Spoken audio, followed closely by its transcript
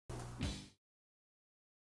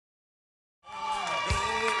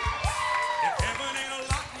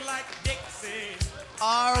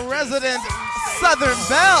resident Southern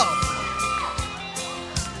Belle.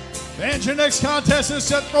 And your next contest is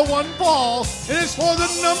set for one fall. It is for the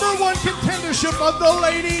 #1 contendership of the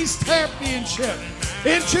Ladies Championship.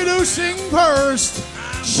 Introducing first,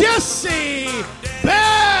 Jessie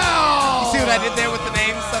Belle. You see what I did there with the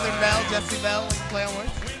name Southern Belle, Jessie Belle, like play on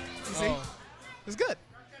words? You see? It was good.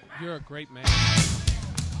 You're a great man.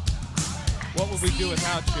 What would we do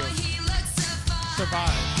without you?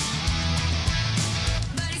 Survive.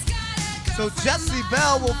 So Jessie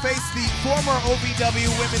Belle will face the former OVW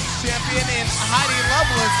Women's Champion in Heidi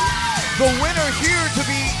Lovelace. The winner here to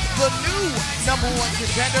be the new #1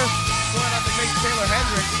 contender, going on to face Taeler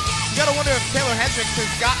Hendrix. You gotta wonder if Taeler Hendrix has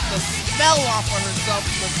gotten the smell off of herself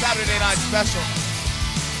from the Saturday Night Special.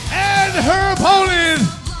 And her opponent,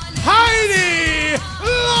 Heidi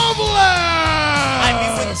Lovelace. I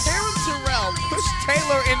mean, when Terrence Terrell pushed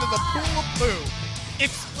Taeler into the pool of poo, it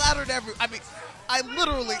splattered I mean, I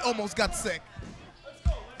literally almost got sick.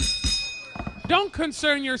 Don't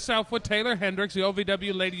concern yourself with Taeler Hendrix, the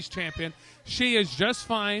OVW Ladies Champion. She is just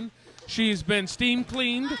fine. She's been steam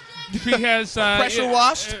cleaned. She has pressure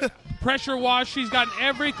washed. Pressure washed. She's gotten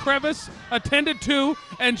every crevice attended to,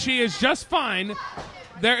 and she is just fine.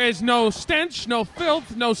 There is no stench, no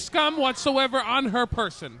filth, no scum whatsoever on her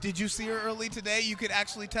person. Did you see her early today? You could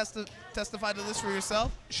actually testify to this for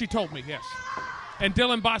yourself? She told me, yes. And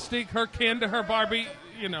Dylan Bostic, her kin to her Barbie,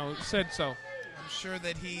 you know, said so. I'm sure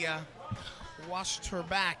that he washed her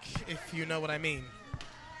back, if you know what I mean.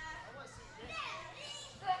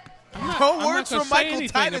 No words from Michael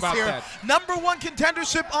Titus here. #1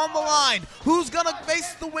 contendership on the line. Who's going to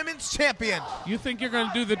face the women's champion? You think you're going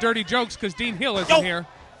to do the dirty jokes because Dean Hill isn't here.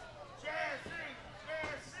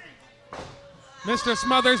 Mr.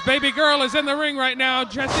 Smothers' baby girl is in the ring right now,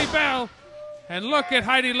 Jessie Belle. And look at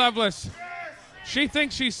Heidi Lovelace. She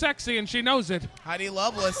thinks she's sexy, and she knows it. Heidi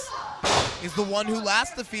Lovelace is the one who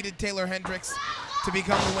last defeated Taeler Hendrix to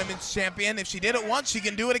become the women's champion. If she did it once, she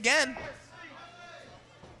can do it again.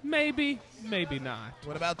 Maybe, maybe not.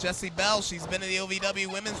 What about Jessie Belle? She's been in the OVW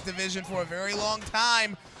women's division for a very long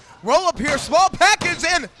time. Roll up here, small package,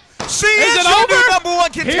 and she is your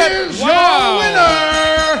 #1 contender. Here's your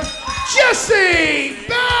winner, Jessie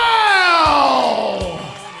Belle.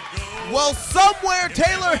 Well, somewhere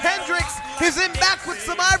Taeler Hendrix is in back with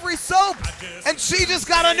some ivory soap, and she just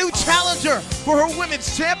got a new challenger for her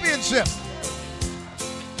women's championship.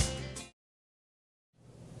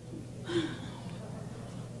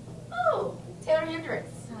 Oh, Taeler Hendrix.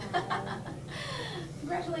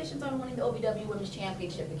 Congratulations on winning the OVW Women's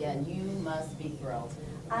Championship again. You must be thrilled.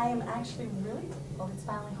 I am actually really thrilled. It's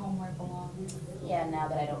finally home where it belongs. Yeah, now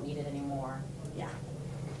that I don't need it anymore. Yeah.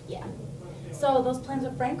 Yeah. So those plans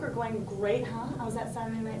with Frank are going great, huh? How was that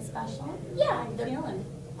Saturday night special? Yeah. How you feeling?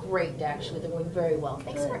 Great, actually. They're going very well.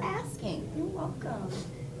 Thanks for asking. You're welcome.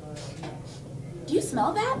 Do you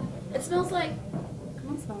smell that? It smells like Come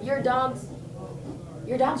on, smell it.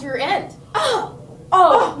 your dog's rear end. Oh!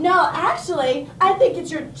 Oh, no, actually, I think it's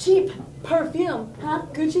your cheap perfume. Huh,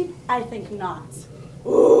 Gucci? I think not.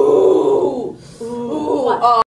 Ooh! Ooh! What?